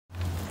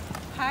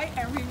Hi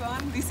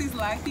everyone, this is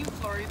Life in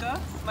Florida.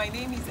 My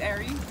name is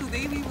Ari.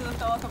 Today we will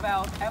talk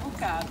about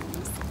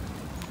avocados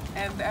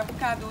and the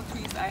avocado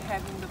trees I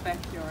have in the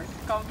backyard.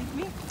 Come with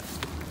me.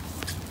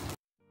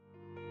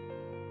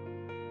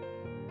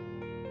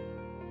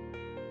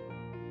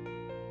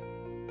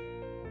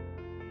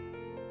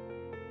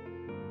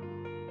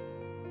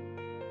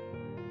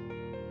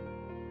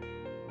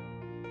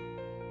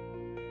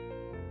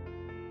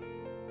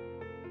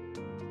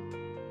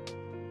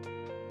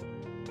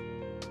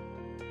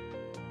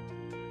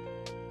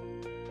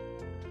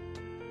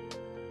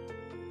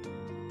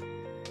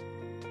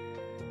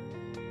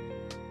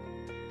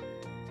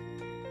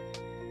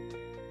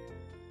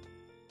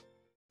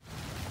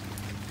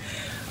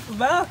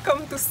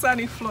 Welcome to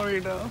sunny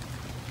Florida.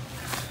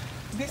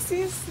 This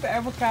is the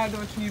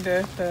avocado tree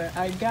that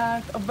I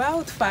got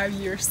about 5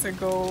 years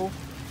ago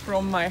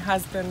from my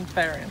husband's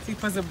parents.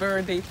 It was a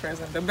birthday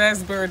present, the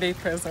best birthday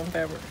present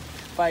ever,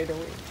 by the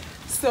way.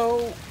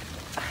 So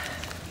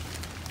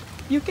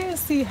you can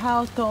see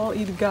how tall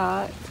it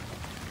got,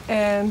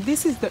 and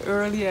this is the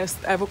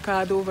earliest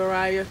avocado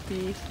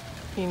variety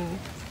in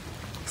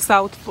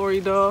South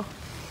Florida.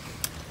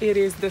 It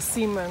is the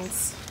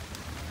Siemens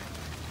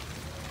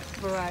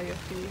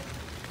variety.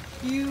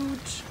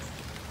 Huge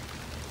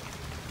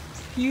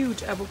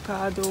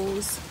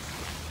avocados,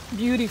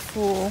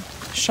 beautiful,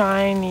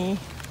 shiny.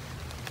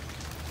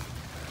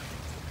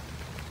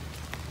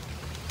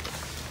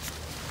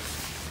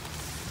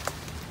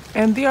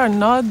 And they are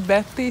not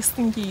bad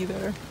tasting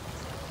either.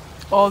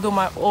 Although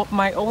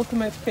my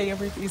ultimate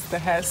favorite is the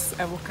Hass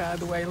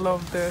Avocado. I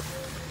love the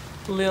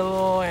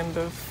little and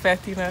the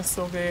fattiness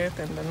of it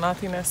and the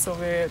nuttiness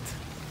of it.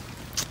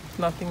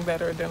 Nothing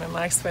better than a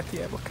nice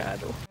fatty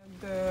avocado.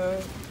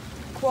 The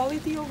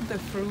quality of the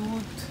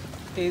fruit,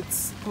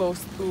 it's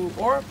close to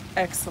or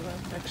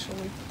excellent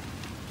actually.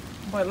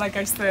 But like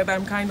I said,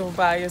 I'm kind of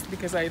biased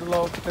because I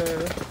love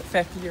the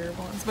fattier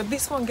ones. But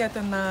this one get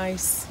a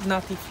nice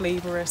nutty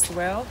flavor as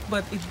well,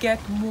 but it get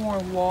more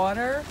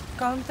water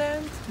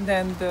content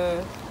than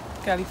the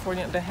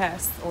California, the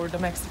Hass or the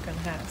Mexican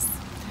Hass.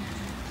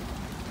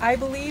 I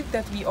believe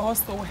that we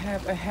also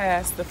have a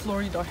Hass, the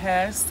Florida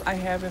Hass. I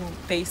haven't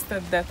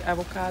tasted that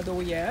avocado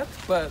yet,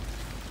 but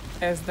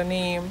as the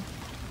name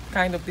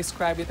kind of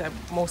describes it,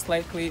 most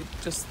likely it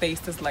just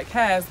tastes like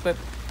Hass, but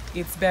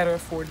it's better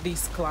for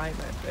this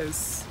climate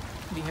as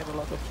we have a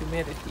lot of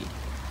humidity,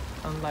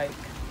 unlike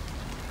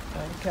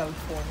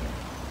California.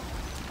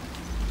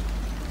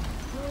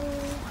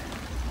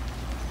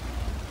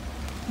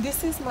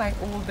 This is my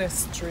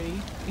oldest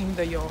tree in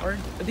the yard.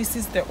 This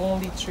is the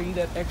only tree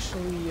that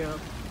actually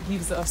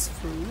gives us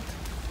fruit,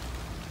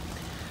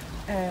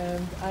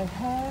 and I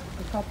have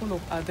a couple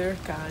of other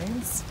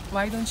kinds.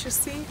 Why don't you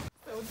see?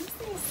 So this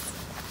is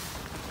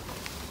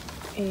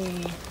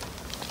a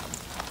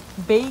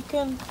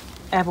bacon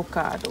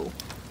avocado,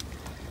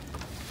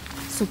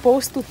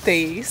 supposed to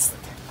taste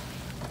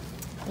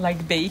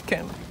like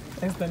bacon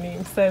as the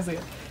name says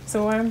it.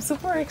 So I'm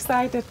super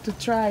excited to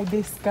try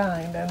this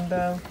kind,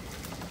 and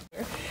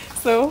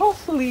so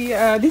hopefully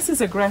this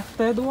is a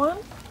grafted one.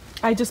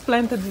 I just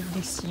planted it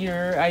this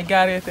year. I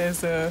got it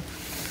as a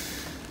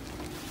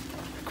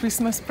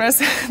Christmas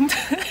present,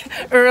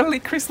 early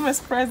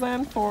Christmas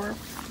present for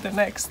the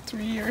next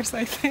 3 years,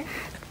 I think.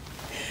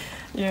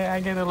 Yeah, I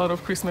get a lot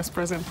of Christmas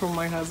present from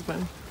my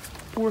husband.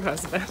 Poor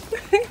husband.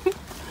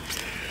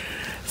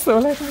 So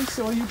let me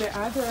show you the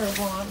other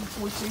one,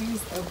 which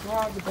is a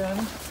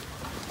Bragdon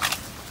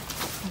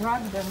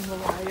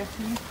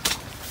variety.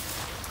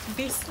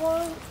 This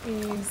one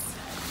is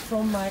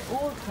from my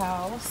old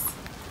house,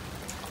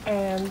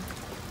 and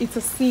it's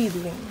a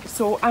seedling,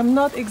 so I'm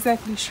not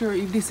exactly sure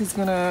if this is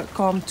gonna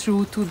come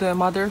through to the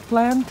mother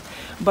plant,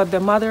 but the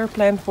mother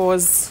plant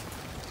was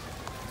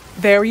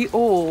very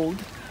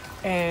old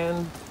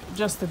and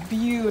just a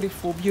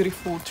beautiful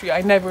tree.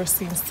 I never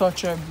seen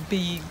such a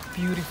big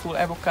beautiful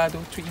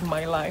avocado tree in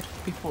my life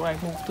before I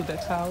moved to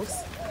that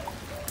house.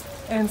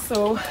 And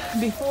so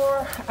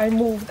before I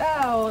moved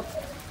out,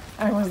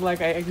 I was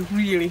like, I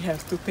really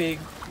have to take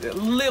a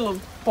little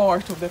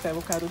part of that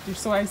avocado tree.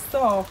 So I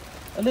saw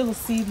a little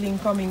seedling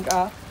coming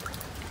up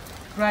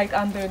right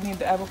underneath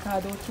the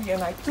avocado tree,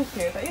 and I took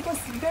it. It was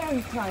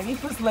very tiny.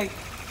 It was like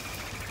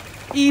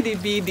itty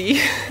bitty,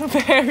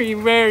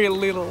 very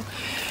little.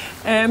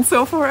 And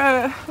so for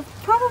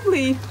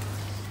probably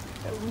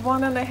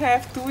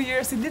 1.5 to 2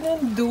 years, it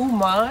didn't do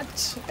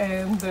much,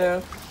 and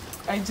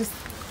I just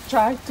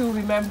tried to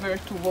remember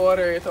to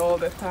water it all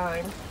the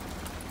time.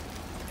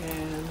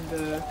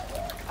 And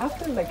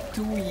after like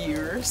 2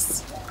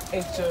 years,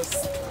 it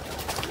just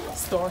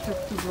started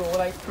to grow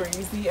like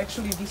crazy.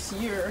 Actually, this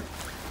year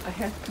I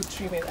had to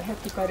trim it. I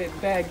had to cut it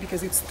back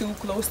because it's too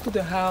close to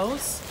the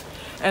house,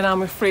 and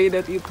I'm afraid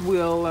that it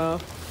will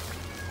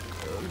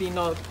be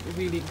not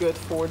really good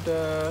for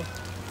the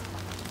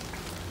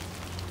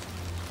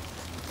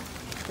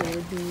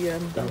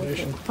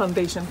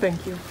foundation.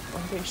 Thank you,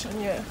 foundation.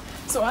 Yeah.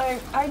 So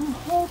I'm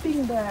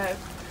hoping that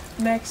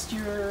next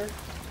year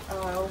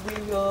we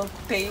will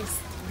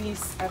taste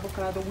this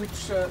avocado,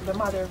 which the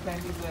mother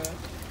plant is a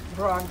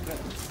Brogden,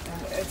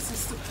 and it's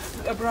just,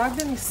 a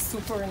Brogden is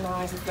super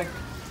nice. It's like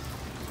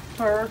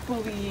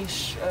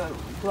purplish,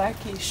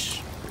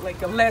 blackish,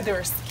 like a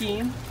leather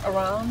skin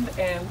around,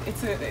 and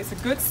it's a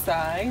good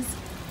size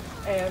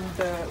and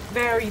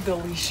very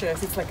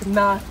delicious. It's like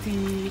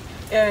nutty.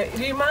 It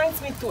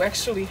reminds me to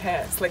actually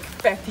Hass, like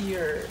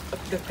fattier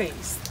the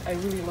taste. I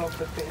really love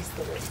the taste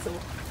of it. So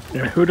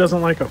yeah, who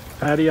doesn't like a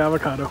fatty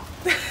avocado?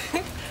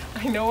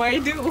 I know I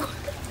do.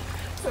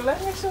 So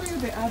let me show you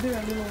the other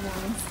little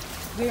ones.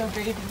 They are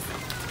babies.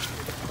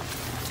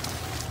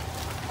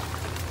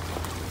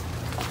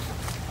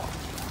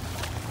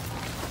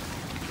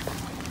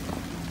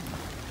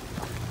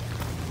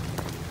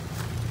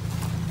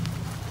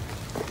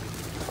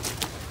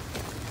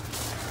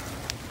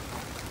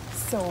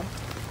 So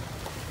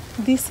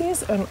this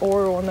is an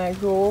oro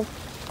negro.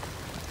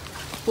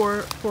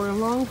 For a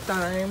long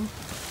time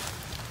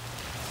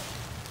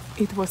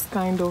it was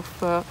kind of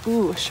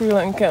Sri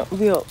Lankan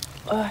wheel.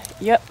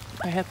 Yep,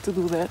 I had to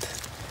do that.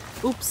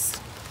 Oops.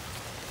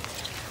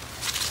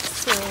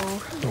 So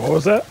What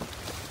was that?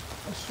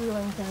 a Sri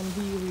Lankan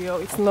wheel.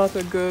 It's not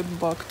a good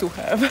bug to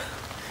have.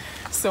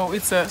 So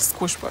it's a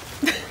squish bug.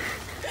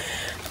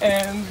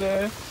 And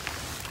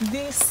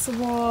this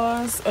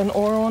was an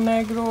oro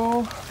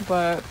negro,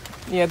 but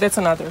yeah, that's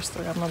another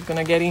story. I'm not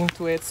gonna get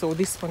into it. So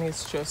this one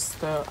is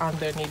just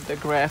underneath the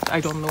graft. I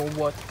don't know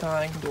what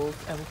kind of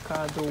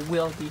avocado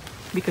will be,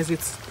 because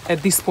it's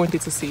at this point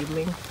it's a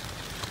seedling.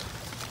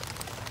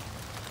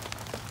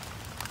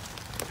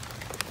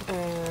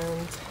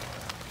 And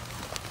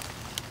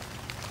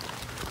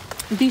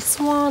this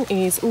one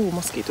is, oh,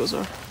 mosquitoes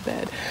are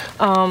bad.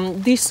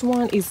 This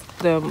one is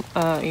the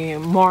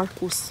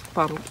Marcus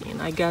pumpkin.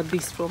 I got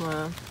this from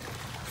a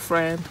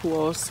friend who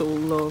also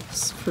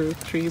loves fruit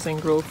trees and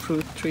grow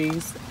fruit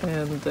trees,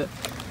 and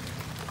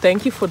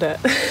thank you for that.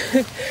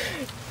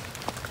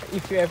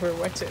 If you ever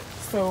watch it.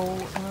 So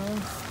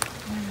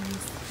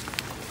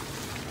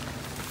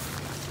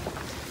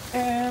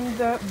and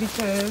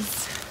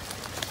because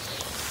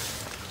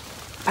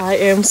I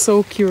am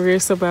so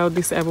curious about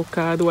this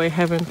avocado, I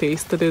haven't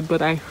tasted it,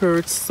 but I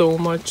heard so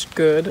much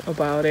good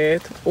about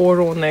it.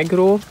 Oro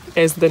negro,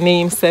 as the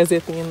name says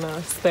it in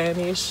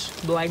Spanish,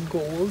 black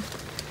gold.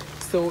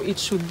 So it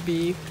should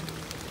be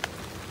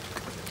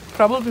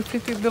probably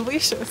pretty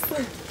delicious.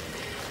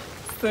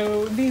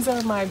 So these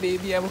are my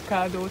baby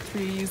avocado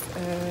trees.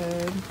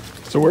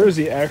 So where is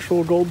the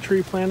actual gold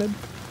tree planted?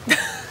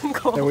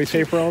 Gold. That we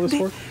pay for all this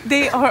for?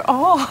 They are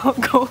all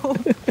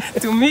gold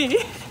to me.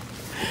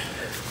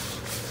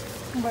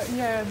 But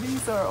yeah,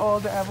 these are all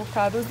the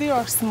avocados. They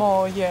are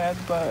small yet,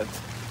 but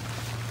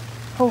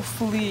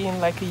hopefully in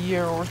like a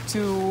year or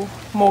two,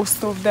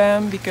 most of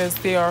them, because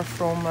they are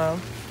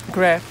from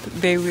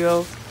graft, they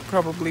will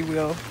probably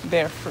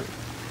bear fruit.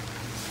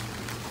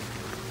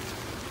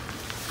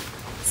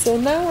 So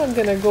now I'm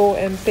gonna go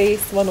and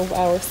taste one of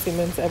our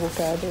Siemens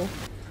avocado.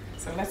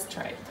 So let's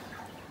try it.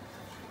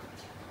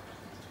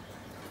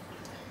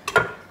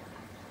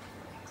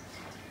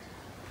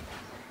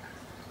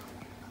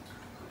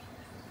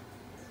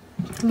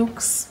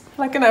 Looks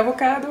like an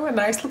avocado, a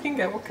nice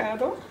looking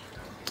avocado.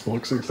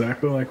 Looks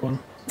exactly like one.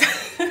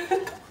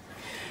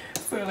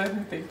 So let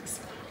me take this.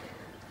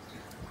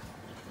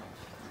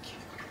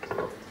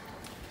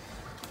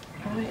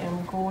 I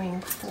am going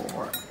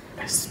for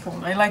a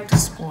spoon. I like to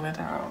spoon it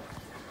out.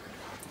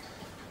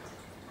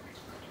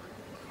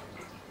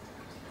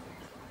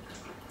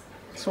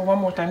 So one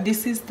more time.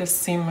 This is the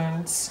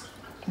Siemens,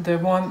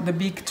 the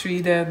big tree,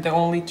 the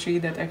only tree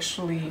that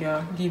actually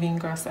giving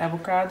us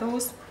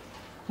avocados.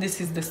 This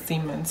is the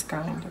Siemens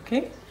kind,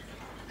 okay?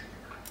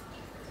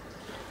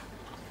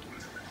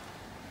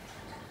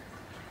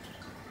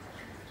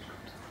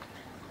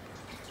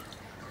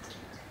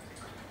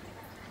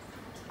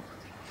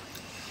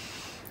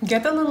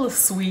 Get a little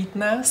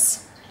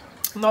sweetness,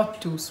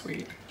 not too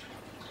sweet,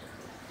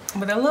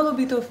 but a little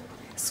bit of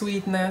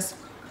sweetness,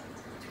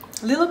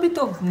 a little bit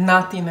of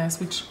nuttiness,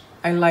 which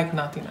I like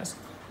nuttiness.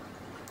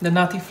 The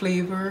nutty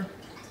flavor,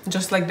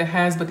 just like the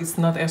Hass, but it's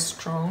not as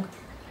strong.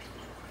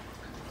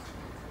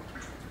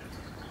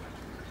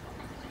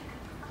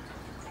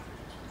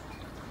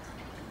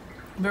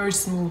 Very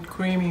smooth,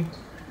 creamy,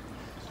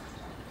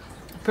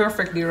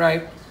 perfectly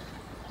ripe.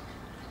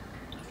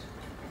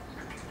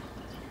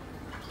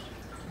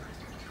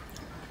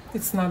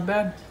 It's not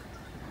bad.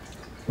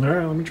 All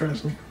right, let me try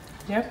some.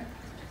 Yep.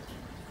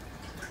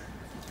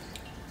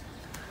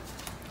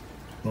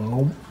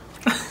 Oh.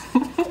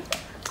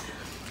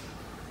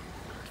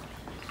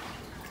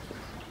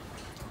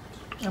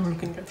 I'm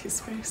looking at his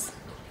face.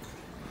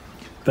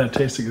 That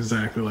tastes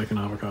exactly like an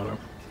avocado.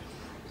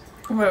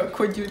 Well,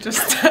 could you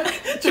just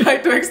try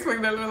to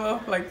explain a little,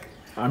 like...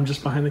 I'm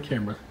just behind the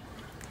camera.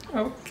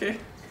 Okay.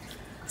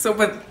 So,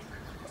 but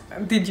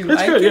did you It's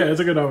like good, it? yeah, it's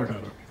a good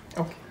avocado.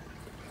 Okay.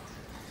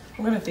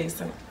 I'm gonna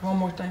taste it one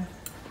more time.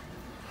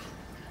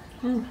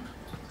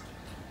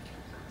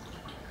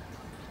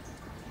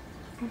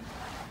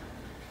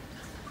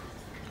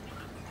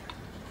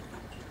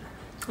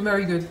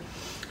 Very good.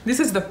 This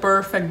is the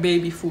perfect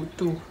baby food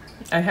too.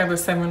 I have a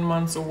 7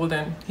 months old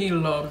and he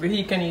loves it.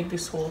 He can eat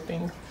this whole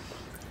thing.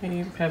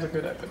 He has a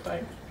good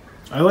appetite.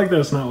 I like that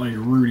it's not like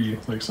rooty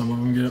like some of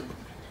them get.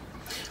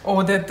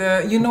 Or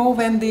that, you know,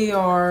 when they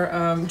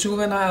are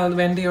juvenile,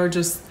 when they are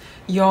just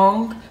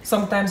young,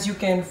 sometimes you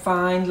can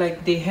find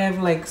like they have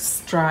like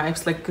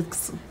stripes, like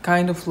it's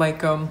kind of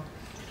like,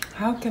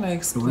 how can I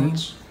explain?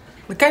 Roots?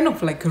 Kind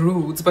of like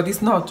roots, but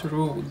it's not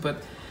root,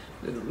 but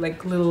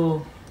like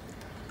little,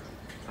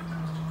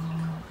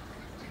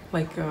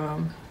 like,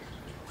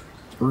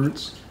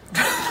 Roots?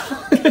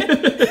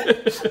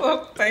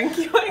 well, thank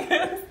you, I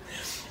guess.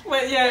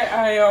 But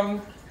yeah,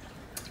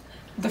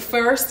 the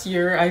first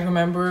year I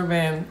remember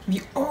when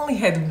we only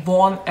had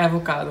one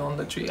avocado on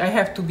the tree. I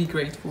have to be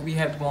grateful. We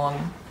had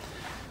one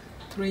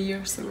 3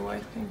 years ago, I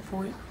think,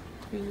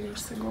 3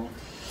 years ago.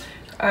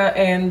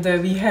 And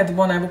we had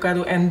one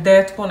avocado, and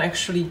that one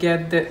actually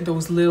get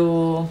those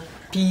little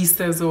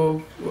pieces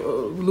of,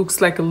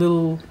 looks like a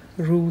little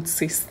root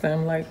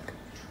system, like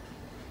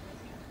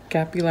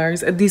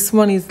capillaries. This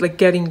one is like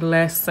getting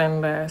less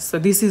and less. So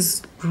this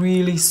is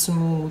really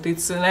smooth.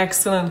 It's an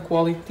excellent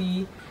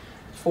quality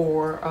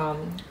for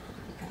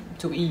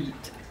to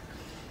eat,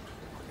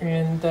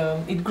 and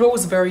it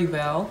grows very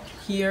well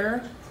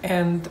here.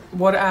 And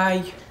what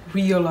I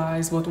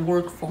realized, what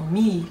worked for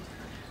me,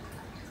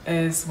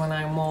 is when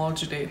I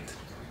mulched it.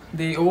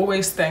 They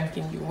always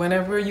thanking you.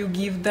 Whenever you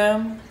give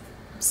them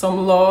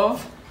some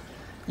love,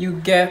 you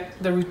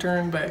get the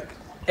return back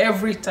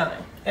every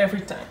time.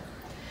 Every time.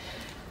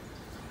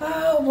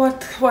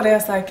 What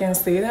else I can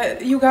say?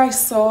 You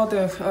guys saw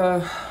the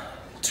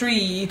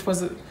tree. It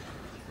was,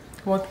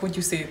 what would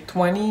you say,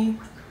 20,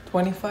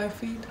 25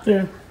 feet?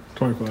 Yeah,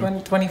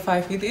 25.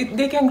 25 feet.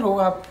 They can grow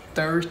up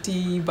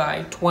 30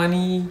 by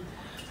 20.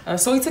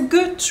 So it's a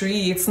good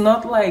tree. It's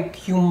not like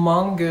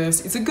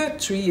humongous. It's a good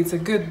tree. It's a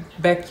good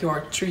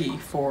backyard tree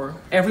for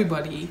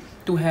everybody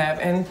to have.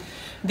 And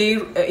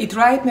it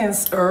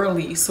ripens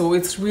early, so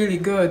it's really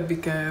good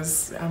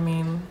because, I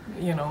mean,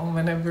 you know,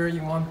 whenever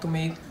you want to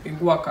make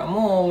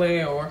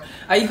guacamole, or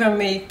I even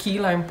make key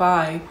lime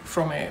pie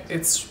from it,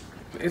 it's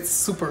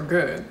super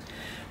good.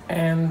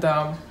 And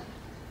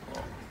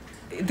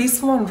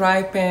this one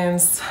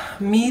ripens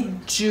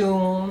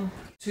mid-June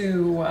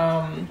to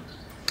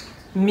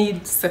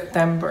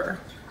mid-September,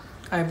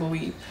 I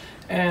believe.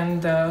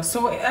 And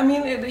so, I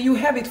mean, you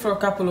have it for a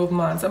couple of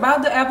months.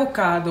 About the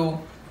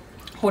avocado,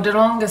 for the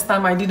longest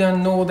time I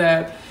didn't know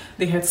that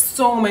they had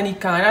so many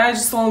kinds. I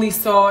just only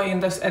saw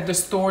at the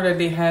store that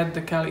they had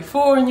the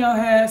California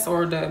Hass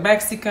or the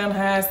Mexican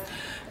Hass,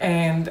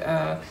 and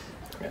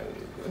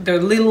the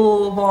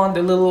little one,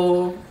 the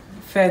little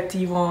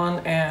fatty one,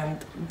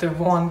 and the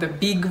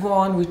big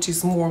one, which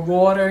is more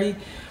watery.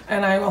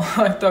 And I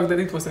thought that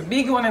it was a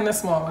big one and a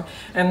small one.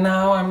 And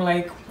now I'm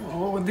like,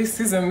 oh, this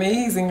is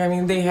amazing. I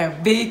mean, they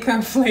have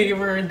bacon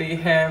flavor, they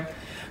have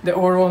the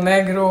Oro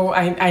Negro.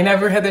 I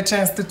never had a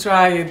chance to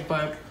try it,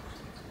 but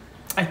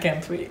I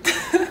can't wait.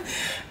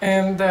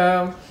 And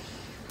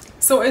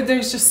so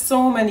there's just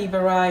so many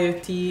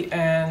variety,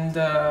 and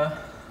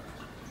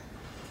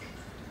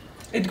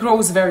it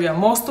grows very well.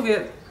 Most of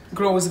it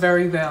grows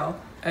very well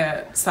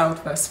at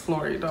Southwest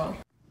Florida.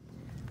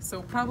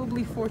 So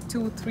probably for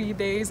 2-3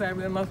 days I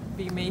will not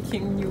be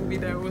making new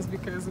videos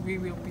because we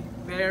will be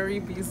very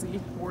busy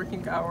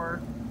working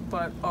our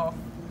butt off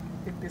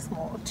with this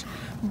mulch.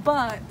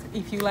 But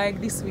if you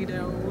like these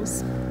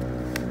videos,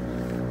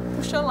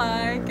 push a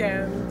like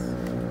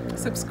and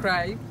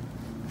subscribe.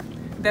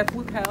 That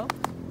would help.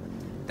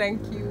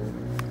 Thank you.